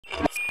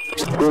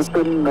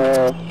Houston,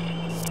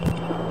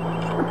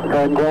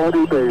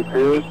 Tranquility Base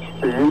here.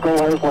 The Eagle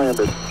has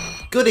landed.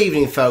 Good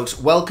evening, folks.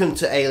 Welcome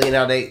to Alien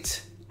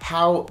Addict.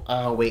 How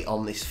are we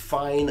on this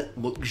fine,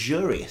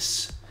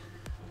 luxurious,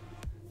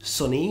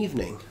 sunny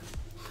evening?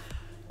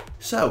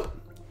 So,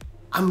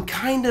 I'm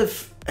kind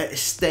of at a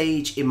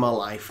stage in my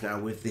life now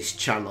with this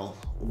channel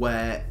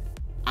where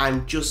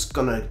I'm just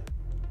gonna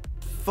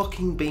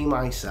fucking be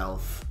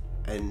myself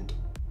and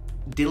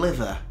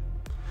deliver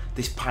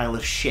this pile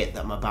of shit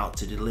that I'm about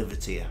to deliver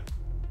to you.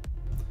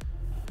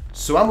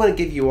 So I'm going to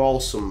give you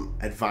all some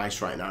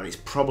advice right now, and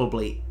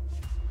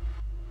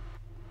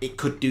it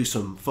could do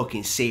some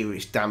fucking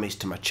serious damage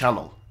to my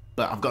channel,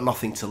 but I've got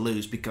nothing to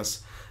lose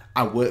because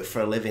I work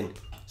for a living.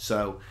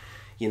 So,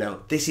 you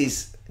know, this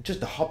is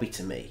just a hobby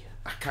to me.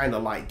 I kind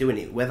of like doing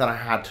it. Whether I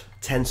had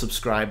 10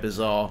 subscribers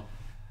or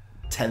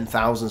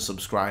 10,000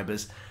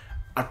 subscribers,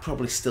 I'd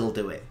probably still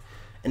do it.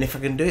 And if I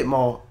can do it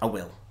more, I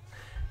will.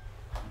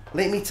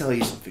 Let me tell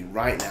you something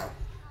right now.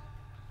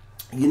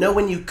 You know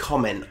when you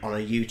comment on a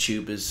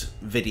YouTuber's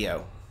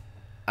video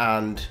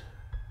and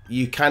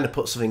you kind of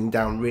put something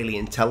down really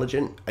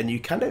intelligent and you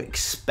kind of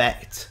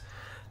expect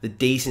the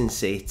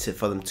decency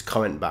for them to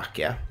comment back,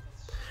 yeah?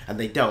 And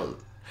they don't.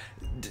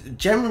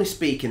 Generally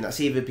speaking, that's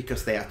either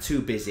because they are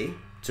too busy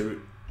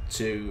to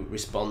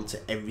respond to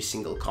every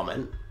single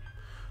comment,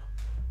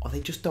 or they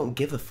just don't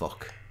give a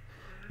fuck.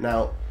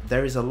 Now,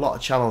 there is a lot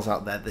of channels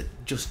out there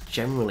that just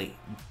generally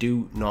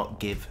do not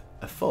give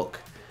a fuck.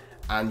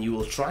 And you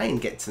will try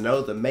and get to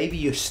know them. Maybe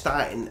you're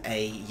starting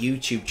a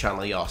YouTube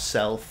channel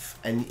yourself,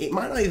 and it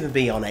might not even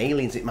be on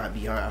aliens, it might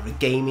be on a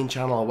gaming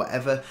channel or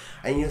whatever,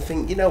 and you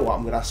think, you know what,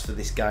 I'm going to ask for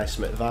this guy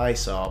some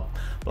advice or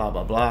blah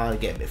blah blah,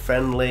 get a bit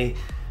friendly,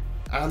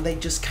 and they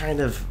just kind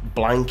of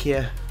blank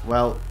you.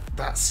 Well,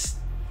 that's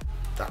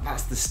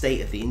the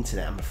state of the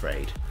internet, I'm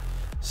afraid.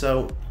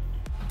 So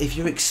if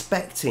you're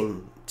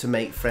expecting to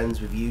make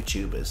friends with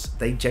YouTubers,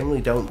 they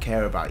generally don't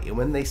care about you.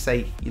 When they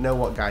say, you know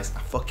what guys, I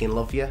fucking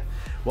love you,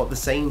 what they're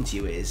saying to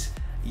you is,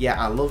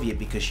 yeah, I love you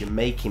because you're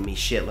making me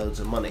shitloads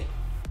of money.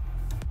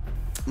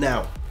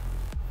 Now,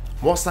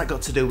 what's that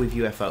got to do with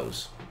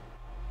UFOs?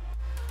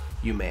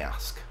 You may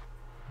ask.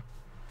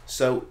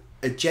 So,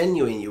 a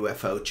genuine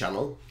UFO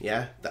channel,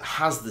 yeah, that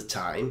has the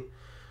time,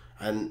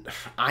 and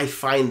I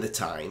find the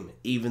time,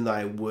 even though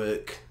I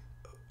work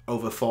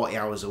over 40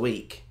 hours a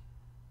week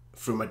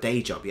through my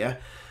day job, yeah,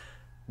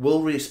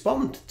 will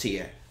respond to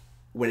you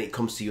when it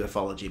comes to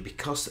ufology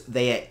because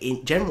they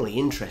are generally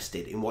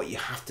interested in what you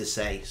have to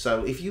say.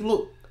 So if you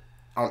look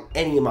on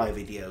any of my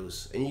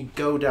videos and you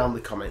go down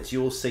the comments,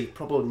 you will see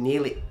probably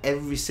nearly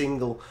every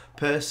single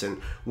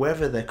person,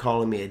 whether they're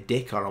calling me a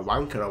dick or a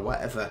wanker or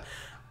whatever,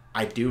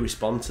 I do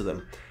respond to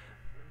them.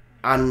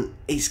 And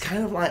it's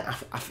kind of like,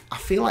 I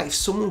feel like if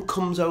someone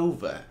comes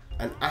over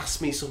and asks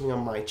me something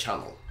on my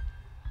channel,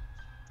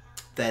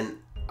 then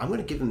I'm going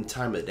to give them the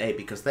time of the day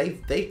because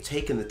they've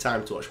taken the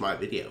time to watch my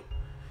video.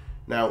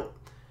 Now,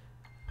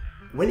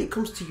 when it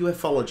comes to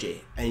ufology,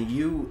 and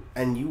you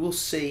will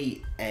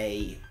see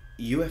a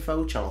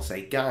UFO channel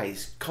say,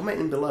 guys, comment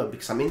in below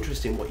because I'm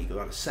interested in what you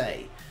got to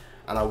say,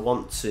 and I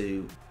want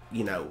to,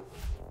 you know,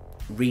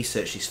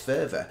 research this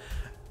further.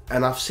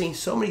 And I've seen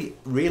so many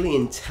really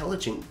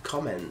intelligent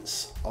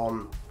comments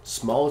on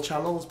small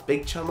channels,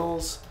 big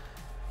channels,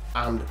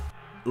 and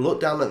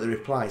look down at the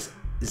replies,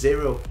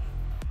 zero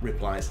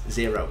replies,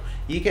 zero.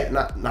 You get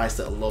that nice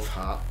little love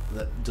heart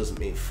that doesn't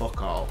mean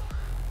fuck all,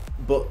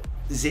 but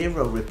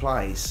zero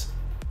replies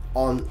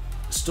on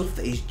stuff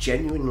that is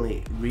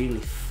genuinely really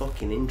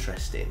fucking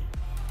interesting,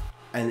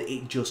 and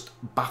it just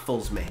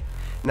baffles me.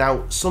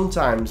 Now,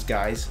 sometimes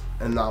guys,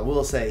 and I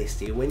will say this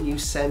to you, when you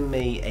send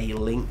me a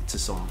link to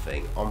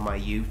something on my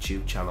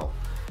YouTube channel,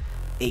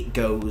 it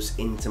goes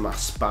into my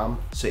spam,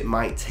 so it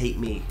might take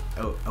me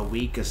a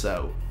week or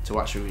so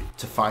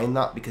to find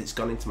that because it's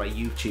gone into my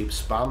YouTube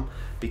spam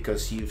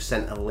because you've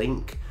sent a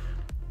link.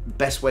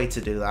 Best way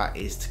to do that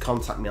is to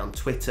contact me on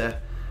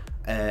Twitter.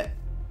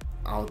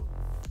 I'll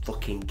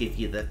fucking give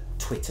you the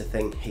Twitter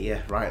thing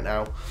here right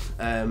now.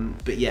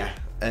 But yeah,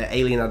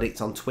 Alien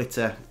Addict on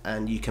Twitter,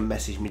 and you can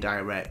message me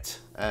direct.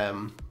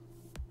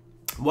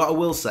 What I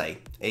will say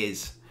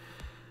is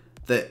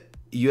that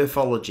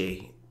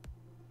ufology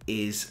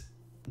is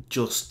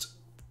just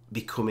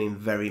becoming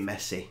very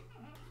messy.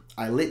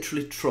 I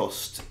literally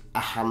trust a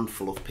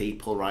handful of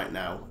people right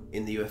now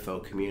in the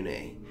UFO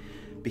community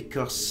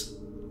because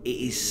it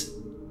is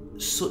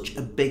such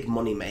a big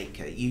money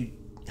maker. You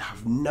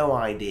have no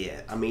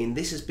idea. I mean,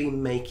 this has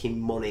been making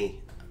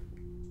money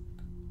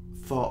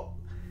for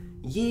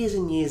years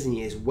and years and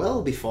years,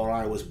 well before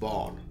I was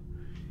born.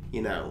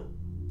 You know,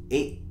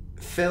 it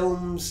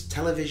films,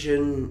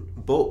 television,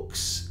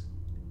 books,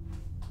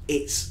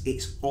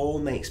 it's all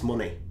makes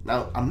money.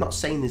 Now, I'm not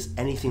saying there's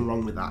anything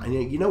wrong with that,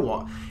 and you know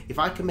what, if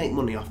I can make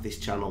money off this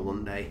channel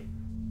one day,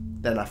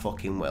 then I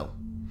fucking will.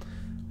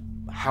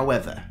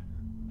 However,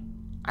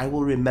 I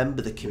will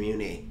remember the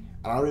community,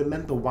 and I'll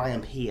remember why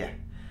I'm here,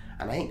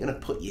 and I ain't gonna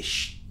put you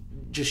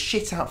just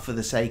shit out for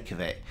the sake of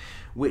it,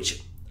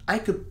 which I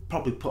could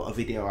probably put a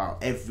video out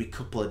every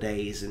couple of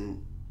days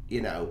and,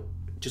 you know,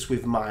 just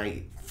with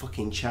my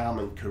fucking charm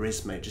and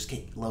charisma, just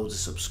get loads of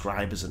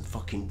subscribers and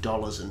fucking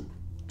dollars and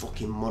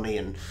fucking money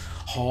and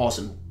whores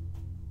and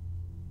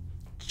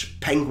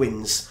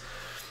penguins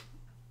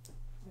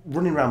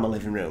running around my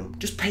living room.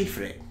 Just pay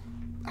for it.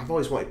 I've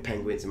always wanted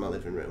penguins in my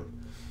living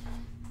room.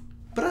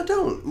 But I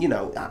don't, you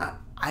know,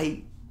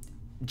 I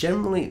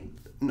generally,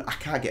 I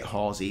can't get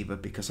whores either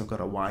because I've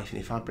got a wife,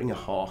 and if I bring a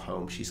whore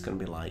home, she's going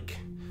to be like,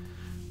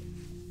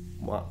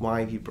 why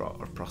have you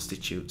brought a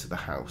prostitute to the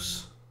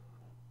house?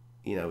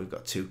 You know, we've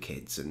got 2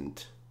 kids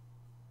and,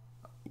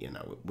 you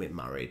know, we're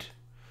married.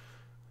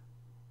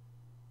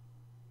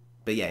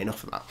 But yeah,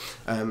 enough of that.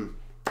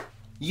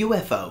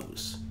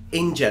 UFOs,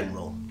 in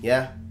general,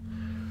 yeah?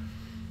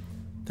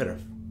 They're a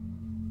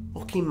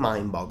fucking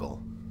mind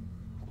boggle.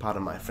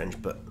 Pardon my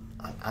French, but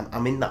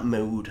I'm in that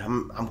mood.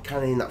 I'm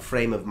kind of in that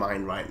frame of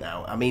mind right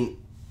now. I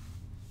mean,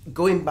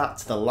 going back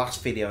to the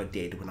last video I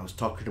did when I was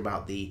talking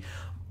about the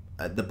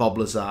Bob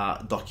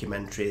Lazar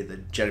documentary, the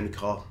Jeremy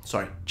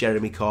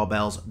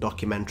Corbell's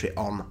documentary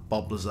on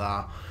Bob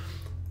Lazar.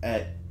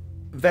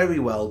 Very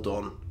well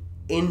done,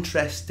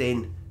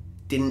 interesting.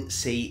 Didn't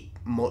see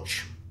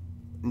much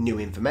new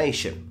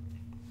information.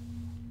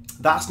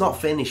 That's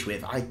not finished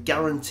with. I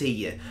guarantee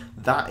you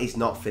that is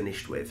not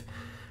finished with.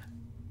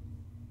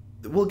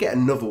 We'll get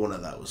another one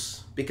of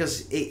those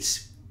because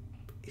it's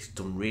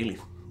done really,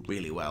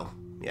 really well.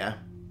 Yeah,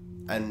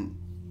 and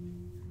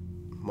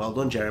well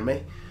done,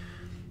 Jeremy.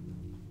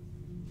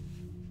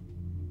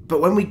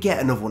 But when we get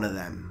another one of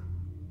them,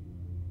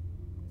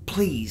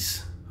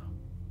 please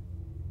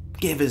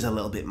give us a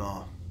little bit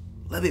more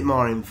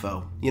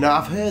info. You know,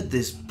 I've heard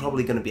there's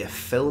probably going to be a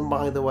film,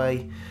 by the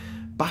way.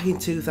 Back in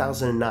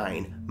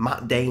 2009,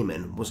 Matt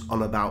Damon was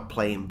on about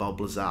playing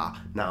Bob Lazar.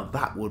 Now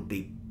that would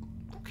be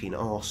fucking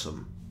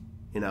awesome.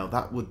 You know,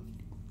 that would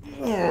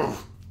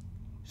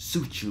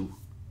suit you.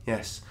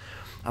 Yes,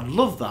 I'd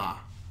love that.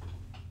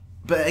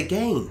 But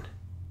again,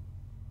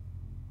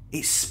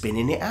 it's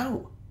spinning it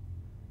out.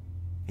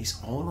 It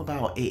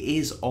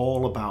is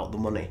all about the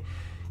money.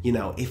 You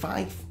know, if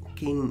I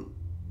fucking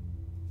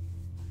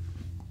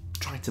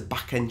try to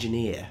back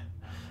engineer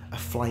a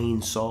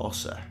flying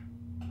saucer,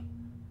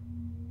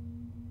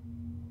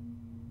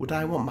 would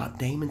I want Matt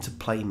Damon to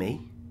play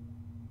me?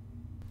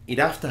 He'd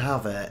have to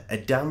have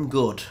a damn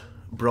good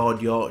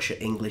broad Yorkshire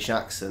English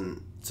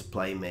accent to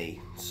play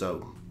me,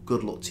 so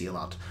good luck to you,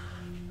 lad.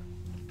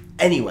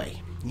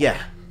 Anyway,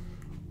 yeah.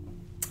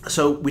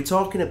 So we're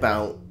talking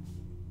about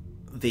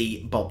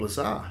the Bob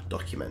Lazar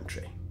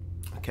documentary,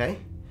 okay?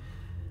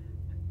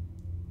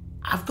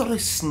 I've got a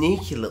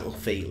sneaky little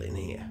feeling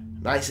here.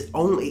 Now it's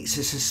on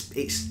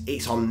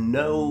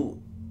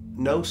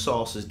no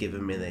source has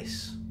given me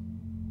this,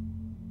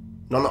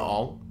 none at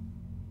all.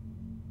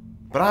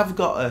 But I've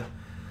got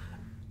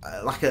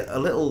a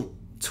little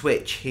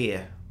twitch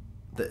here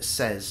that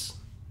says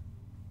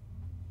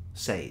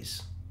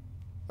that's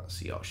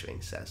the Yorkshire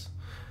thing, says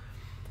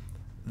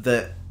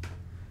that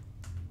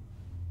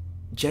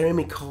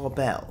Jeremy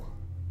Corbell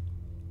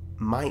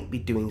might be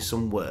doing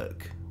some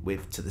work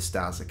with To the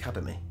Stars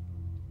Academy.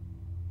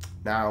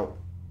 Now,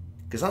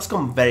 because that's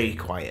gone very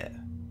quiet.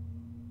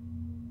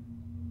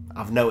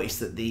 I've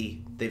noticed that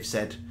they've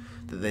said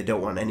that they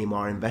don't want any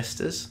more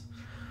investors.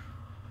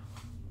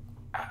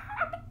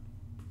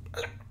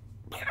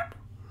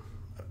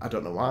 I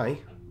don't know why.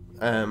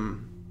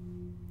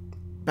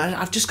 But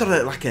I've just got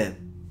a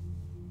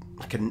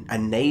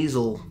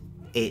nasal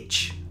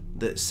itch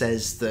that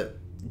says that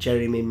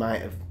Jeremy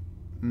might have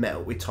met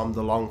up with Tom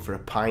DeLonge for a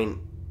pint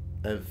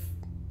of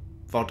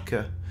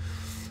vodka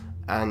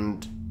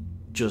and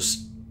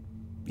just,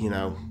 you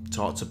know,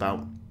 talked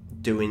about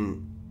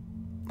doing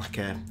like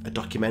a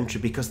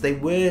documentary, because they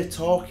were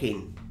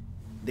talking,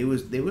 they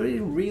were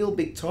in real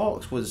big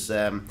talks, was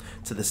To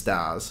the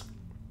Stars,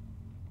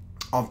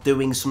 of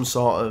doing some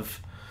sort of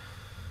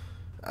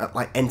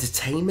like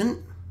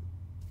entertainment,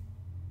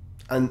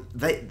 and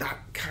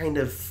that kind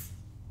of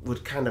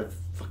would kind of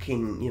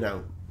fucking, you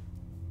know,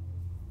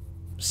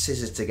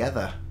 scissor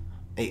together.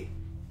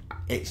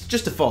 It's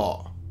just a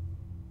thought,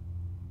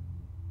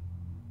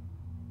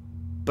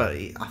 but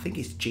I think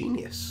it's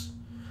genius.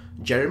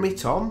 Jeremy,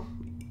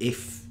 Tom,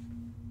 if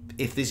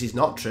this is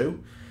not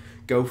true,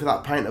 go for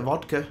that pint of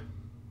vodka.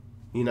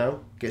 You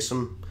know, get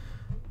some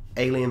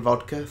alien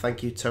vodka.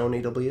 Thank you,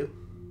 Tony W.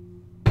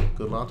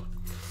 Good lad.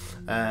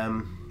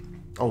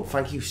 Oh,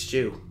 thank you,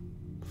 Stu,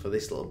 for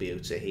this little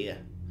beauty here.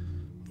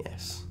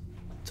 Yes,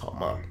 top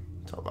man.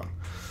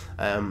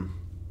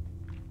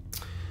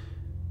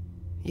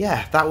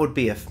 Yeah, that would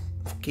be a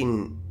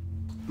fucking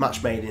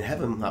match made in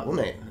heaven, that,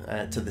 wouldn't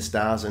it? To the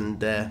Stars and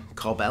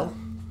Corbell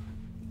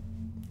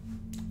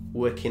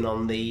working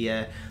on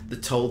the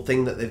toad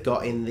thing that they've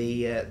got in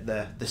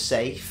the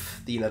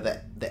safe. You know,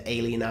 the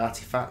alien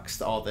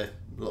artifacts, or the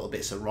little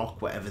bits of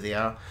rock, whatever they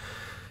are.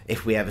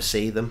 If we ever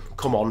see them,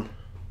 come on,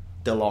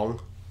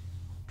 DeLonge.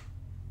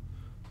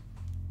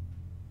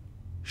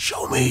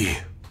 Show me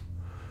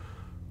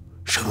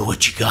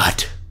what you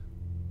got.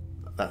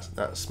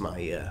 That's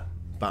my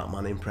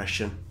Batman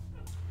impression.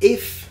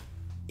 If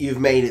you've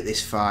made it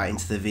this far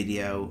into the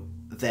video,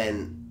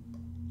 then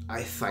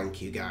I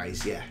thank you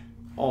guys. Yeah,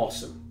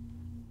 awesome.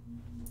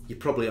 You're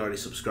probably already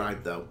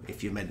subscribed though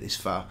if you've made it this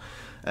far,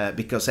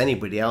 because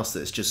anybody else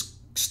that's just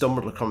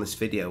stumbled upon this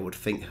video would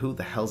think, who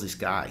the hell's this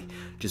guy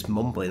just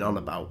mumbling on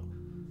about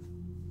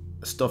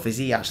stuff? Is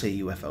he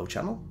actually a UFO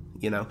channel?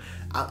 You know,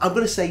 I'm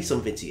going to say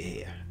something to you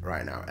here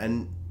right now,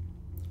 and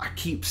I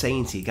keep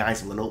saying to you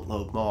guys, I'm going to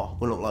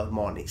upload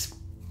more, and it's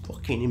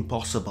fucking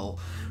impossible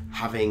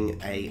having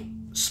a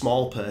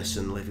small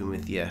person living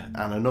with you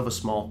and another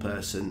small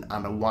person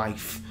and a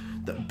wife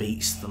that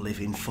beats the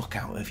living fuck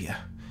out of you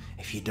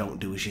if you don't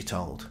do as you're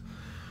told.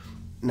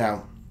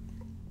 Now,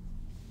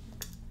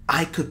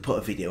 I could put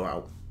a video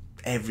out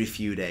every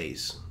few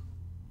days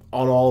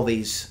on all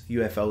these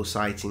UFO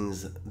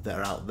sightings that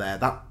are out there.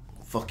 That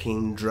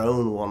fucking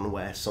drone one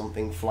where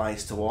something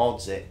flies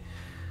towards it,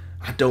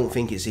 I don't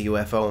think it's a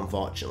UFO,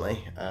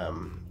 unfortunately.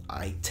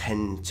 I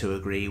tend to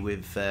agree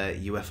with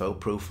UFO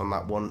proof on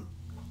that one,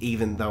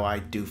 even though I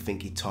do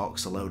think he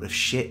talks a load of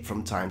shit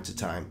from time to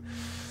time.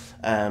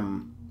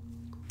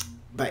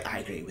 But I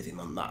agree with him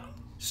on that.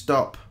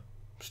 Stop.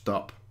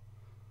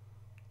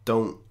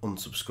 Don't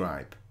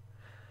unsubscribe.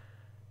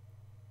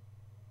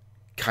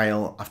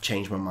 Kyle, I've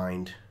changed my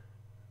mind.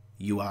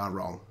 You are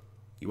wrong.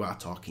 You are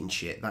talking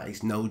shit. That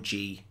is no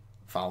G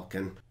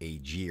Falcon. A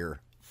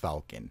Gear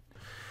Falcon.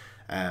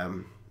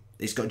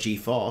 It's got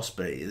G-force,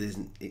 but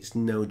it's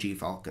no G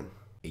Falcon.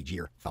 A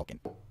Gear Falcon.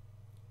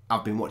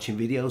 I've been watching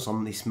videos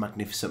on this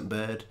magnificent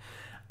bird,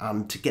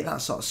 and to get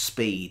that sort of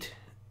speed,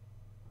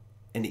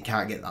 and it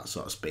can't get that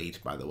sort of speed,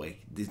 by the way.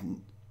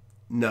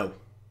 No,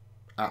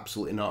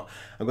 absolutely not.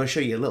 I'm going to show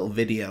you a little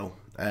video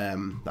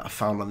that I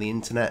found on the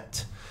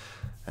internet,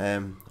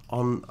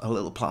 on a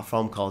little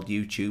platform called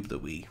YouTube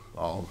that we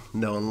all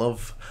know and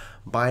love,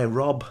 by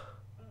Rob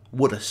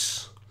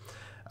Woodus,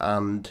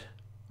 and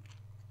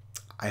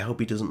I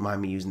hope he doesn't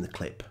mind me using the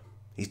clip.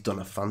 He's done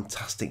a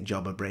fantastic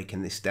job of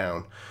breaking this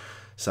down,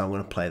 so I'm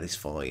going to play this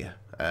for you.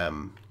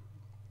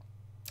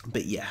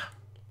 But yeah,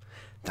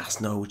 that's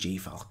no G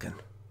Falcon.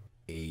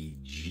 A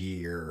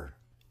Gear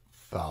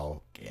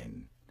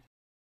Falcon.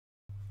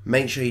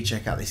 Make sure you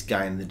check out this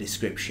guy in the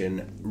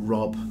description,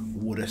 Rob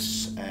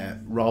Woodus.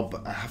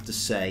 Rob, I have to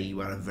say, you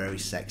are a very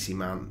sexy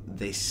man.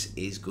 This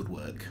is good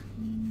work.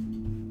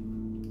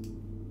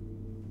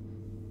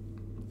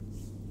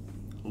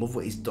 Love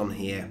what he's done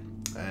here.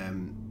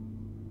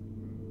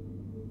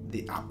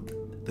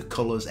 The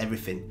colours,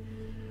 everything.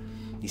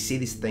 You see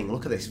this thing,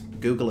 look at this,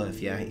 Google Earth,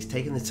 yeah? He's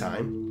taken the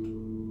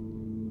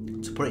time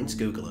to put it into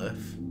Google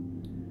Earth,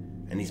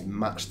 and he's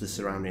matched the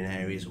surrounding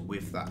areas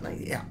with that. Now,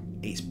 yeah,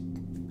 it's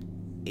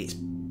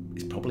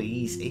probably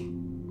easy.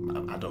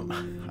 I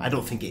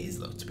don't think it is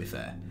though, to be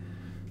fair.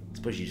 I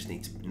suppose you just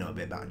need to know a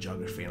bit about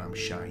geography, and I'm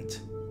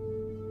shite.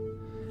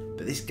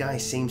 But this guy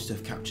seems to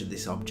have captured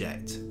this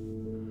object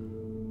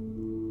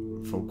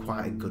from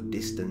quite a good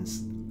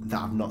distance that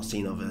I've not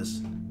seen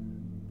others.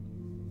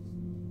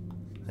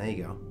 There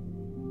you go.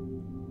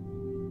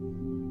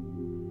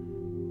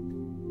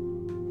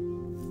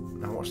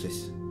 Now watch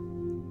this.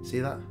 See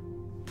that?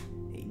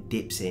 It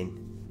dips in.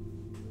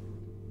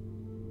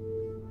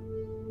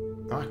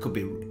 Now that could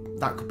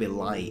be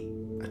light,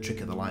 a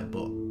trick of the light,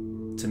 but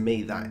to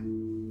me that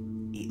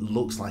it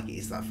looks like it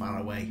is that far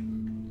away.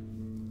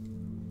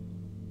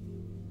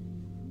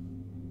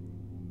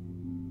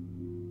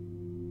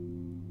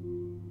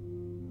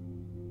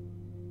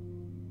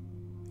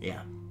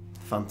 Yeah,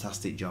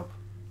 fantastic job.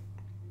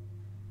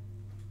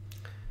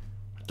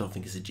 I don't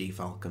think it's a G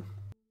Falcon.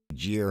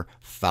 Gear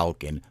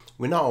Falcon.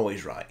 We're not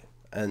always right,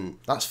 and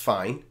that's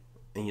fine.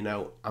 And you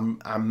know,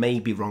 I may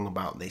be wrong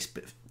about this,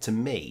 but to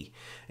me,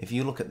 if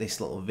you look at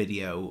this little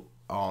video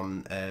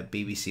on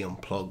BBC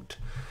Unplugged,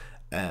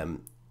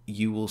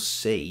 you will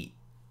see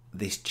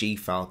this G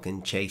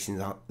Falcon chasing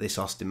this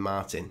Aston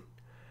Martin,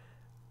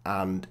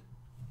 and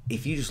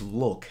if you just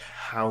look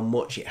how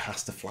much it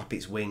has to flap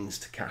its wings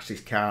to catch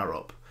this car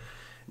up.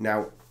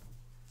 Now,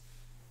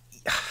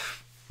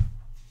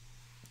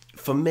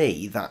 for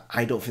me, that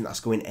I don't think that's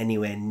going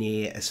anywhere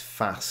near as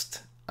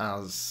fast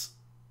as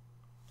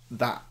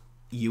that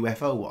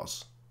UFO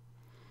was,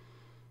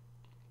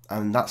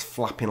 and that's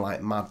flapping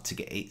like mad to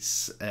get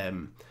its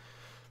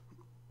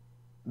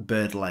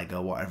bird leg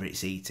or whatever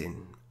it's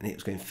eating, and it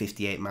was going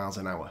 58 miles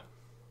an hour.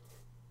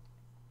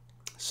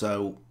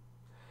 So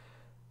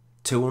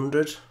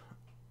 200,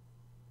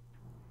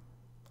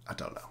 I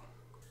don't know.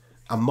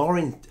 I'm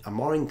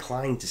more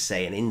inclined to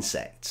say an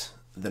insect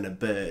than a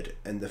bird,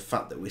 and the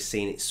fact that we're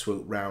seeing it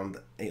swoop round,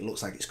 it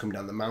looks like it's coming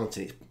down the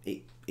mountain.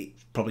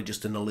 It's probably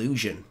just an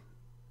illusion,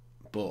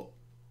 but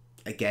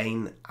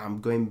again,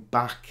 I'm going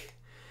back,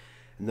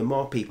 and the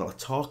more people I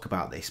talk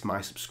about this,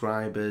 my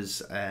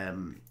subscribers,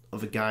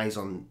 other guys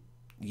on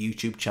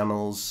YouTube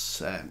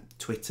channels,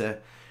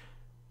 Twitter,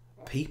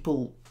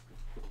 people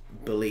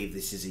believe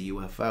this is a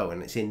UFO,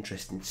 and it's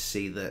interesting to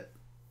see that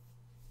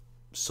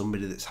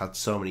somebody that's had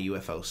so many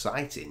UFO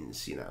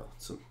sightings, you know,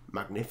 some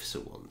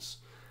magnificent ones,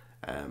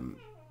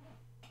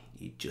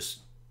 you just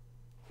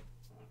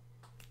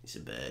It's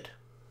a bird.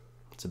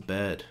 It's a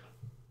bird.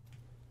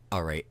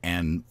 All right,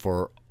 and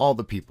for all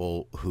the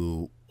people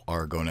who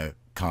are going to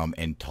come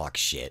and talk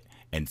shit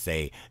and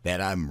say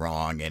that I'm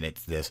wrong and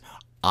it's this,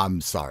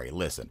 I'm sorry.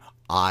 Listen,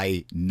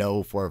 I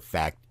know for a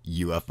fact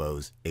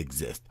UFOs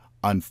exist.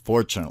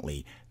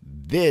 Unfortunately,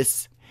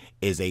 this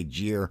is a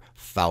Jeer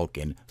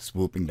Falcon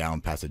swooping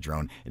down past a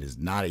drone. It is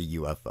not a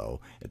UFO.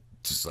 It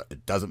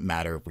doesn't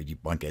matter if we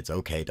debunk it. It's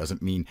okay. It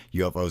doesn't mean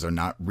UFOs are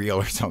not real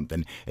or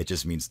something. It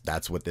just means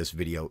that's what this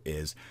video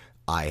is.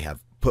 I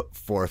have put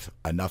forth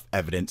enough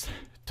evidence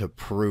to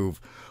prove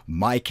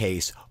my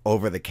case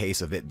over the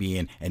case of it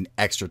being an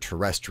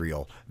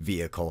extraterrestrial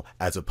vehicle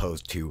as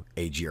opposed to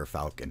a Jeer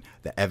Falcon.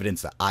 The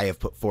evidence that I have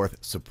put forth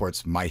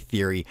supports my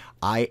theory.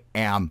 I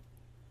am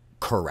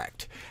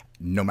correct.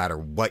 No matter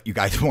what you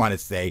guys want to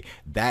say,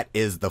 that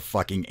is the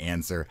fucking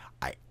answer.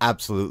 I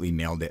absolutely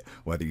nailed it.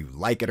 Whether you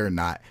like it or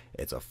not,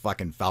 it's a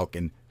fucking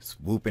Falcon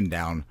swooping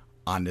down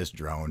on this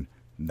drone.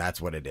 That's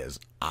what it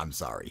is. I'm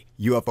sorry.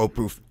 UFO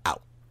proof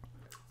out.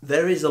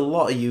 There is a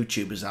lot of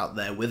YouTubers out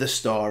there with a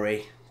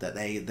story that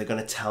they're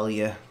going to tell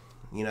you.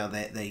 You know,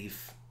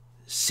 they've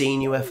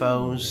seen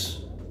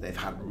UFOs. They've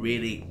had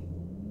really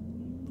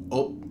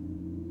up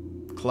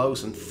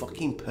close and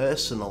fucking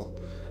personal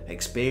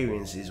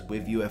experiences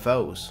with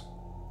UFOs.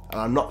 And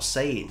I'm not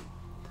saying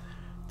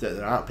that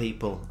there aren't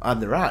people,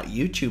 and there are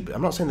YouTubers,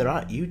 I'm not saying there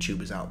aren't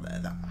YouTubers out there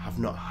that have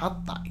not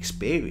had that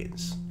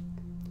experience.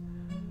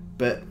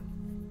 But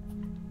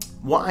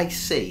what I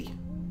see,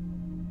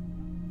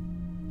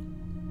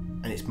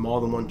 and it's more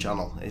than one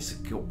channel, it's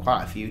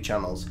quite a few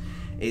channels,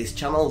 is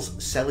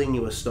channels selling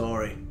you a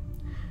story.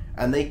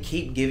 And they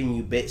keep giving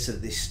you bits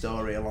of this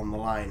story along the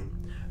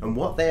line. And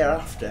what they're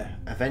after,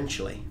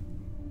 eventually,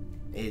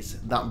 is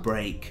that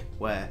break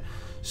where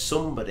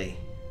somebody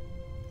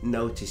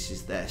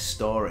notices their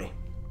story.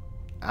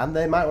 And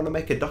they might want to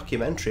make a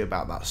documentary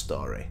about that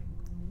story.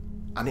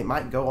 And it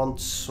might go on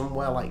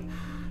somewhere like,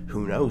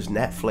 who knows,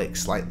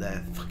 Netflix, like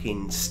the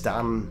fucking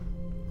Stan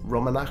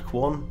Romanak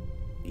one.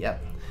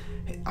 Yep.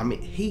 I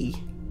mean, he's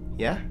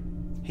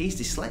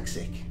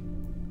dyslexic.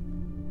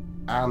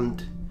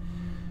 And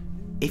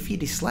if you're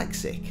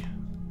dyslexic,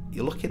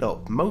 you look it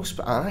up. And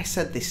I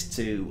said this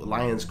to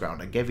Lions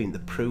Ground, I gave him the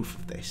proof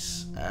of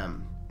this.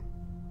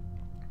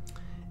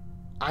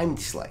 I'm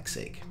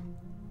dyslexic.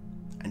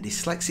 And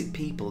dyslexic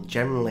people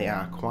generally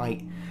are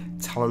quite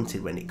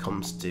talented when it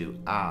comes to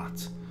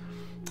art.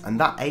 And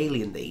that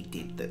alien that he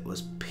did that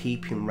was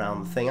peeping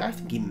around the thing, I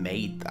think he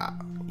made that,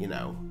 you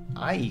know.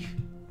 I've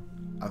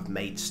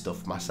made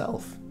stuff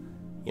myself,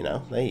 you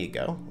know, there you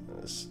go.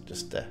 It's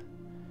just a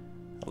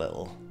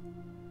little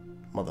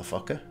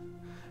motherfucker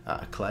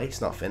out of clay.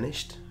 It's not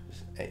finished.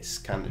 It's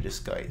kind of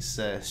just got its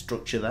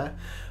structure there.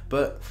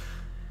 But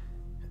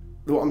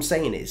what I'm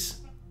saying is,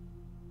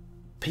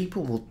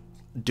 people will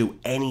do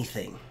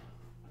anything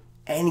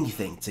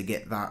to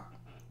get that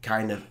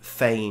kind of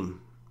fame.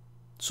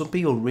 Some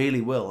people really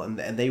will, and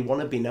they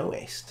want to be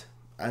noticed.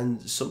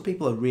 And some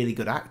people are really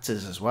good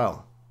actors as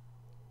well,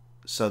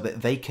 so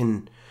that they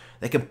can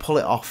pull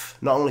it off.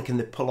 Not only can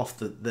they pull off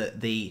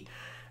the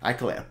I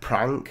call it a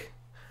prank,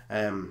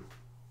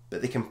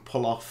 but they can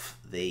pull off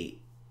the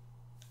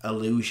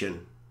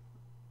illusion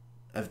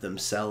of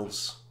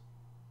themselves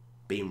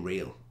being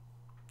real.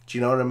 Do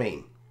you know what I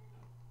mean?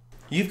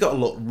 You've got to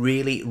look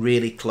really,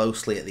 really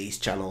closely at these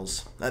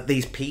channels, at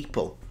these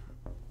people,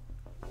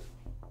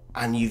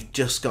 and you've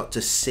just got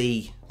to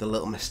see the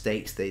little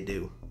mistakes they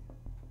do.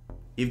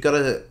 You've got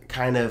to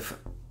kind of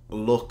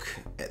look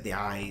at the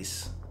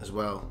eyes as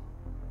well.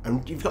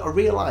 And you've got to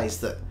realise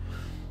that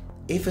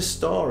if a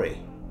story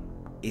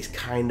is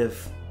kind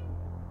of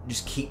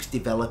just keeps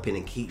developing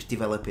and keeps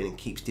developing and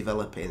keeps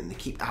developing, and they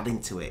keep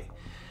adding to it,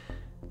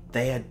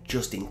 they are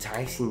just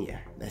enticing you.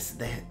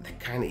 They're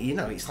kind of, you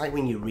know, it's like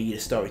when you read a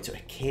story to a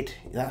kid.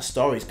 That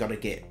story's got to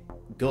get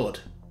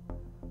good,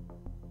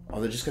 or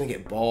they're just going to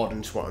get bored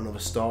and just want another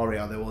story,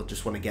 or they will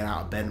just want to get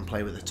out of bed and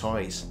play with the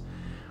toys.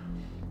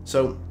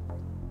 So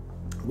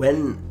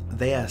when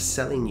they are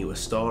selling you a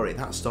story,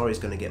 that story is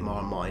going to get more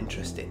and more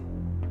interesting.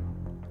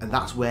 And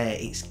that's where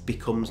it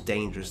becomes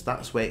dangerous.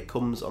 That's where it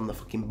comes on the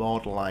fucking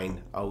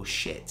borderline, oh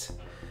shit,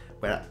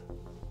 where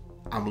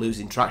I'm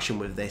losing traction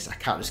with this. I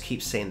can't just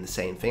keep saying the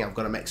same thing. I've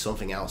got to make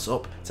something else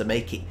up to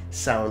make it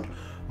sound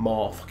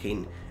more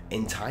fucking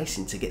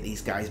enticing, to get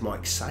these guys more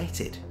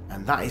excited.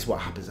 And that is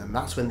what happens, and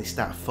that's when they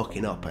start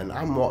fucking up. And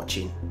I'm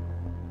watching.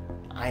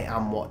 I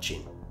am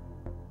watching.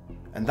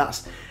 And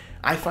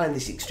I find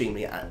this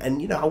extremely,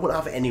 and you know, I wouldn't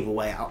have it any other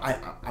way.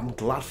 I'm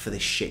glad for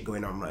this shit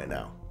going on right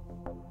now.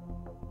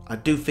 I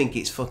do think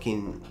it's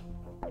fucking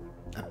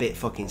a bit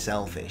fucking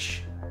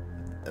selfish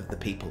of the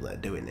people that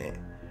are doing it,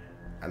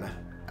 and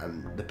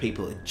the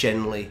people that are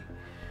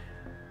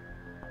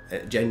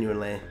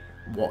genuinely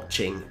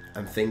watching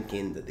and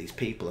thinking that these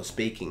people are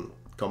speaking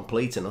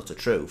complete and utter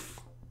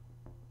truth.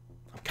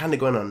 I'm kind of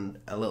going on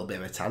a little bit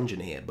of a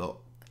tangent here, but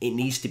it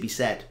needs to be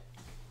said.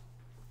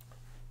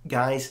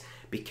 Guys,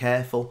 be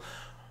careful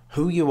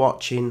who you're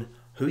watching,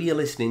 who you're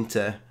listening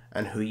to,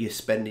 and who you're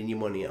spending your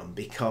money on,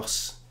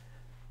 because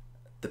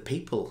the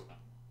people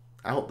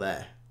out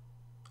there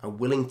are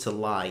willing to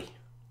lie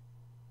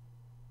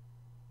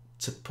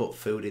to put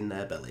food in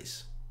their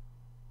bellies.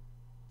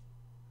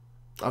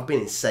 I've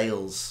been in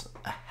sales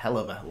a hell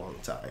of a long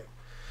time.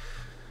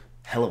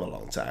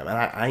 And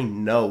I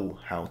know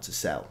how to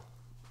sell.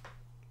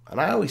 And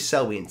I always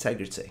sell with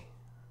integrity.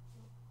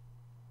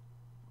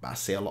 But I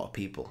see a lot of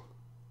people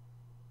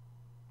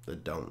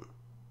that don't.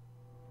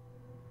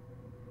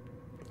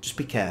 Just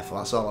be careful,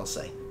 that's all I'll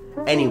say.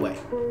 Anyway,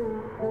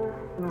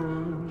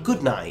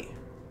 good night.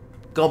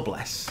 God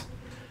bless.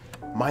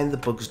 Mind the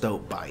bugs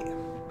don't bite.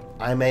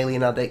 I'm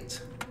Alien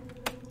Addict.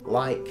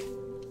 Like,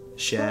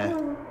 share,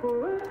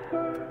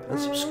 and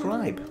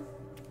subscribe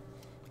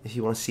if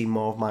you want to see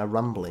more of my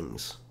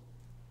ramblings.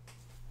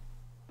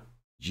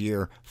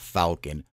 Falcon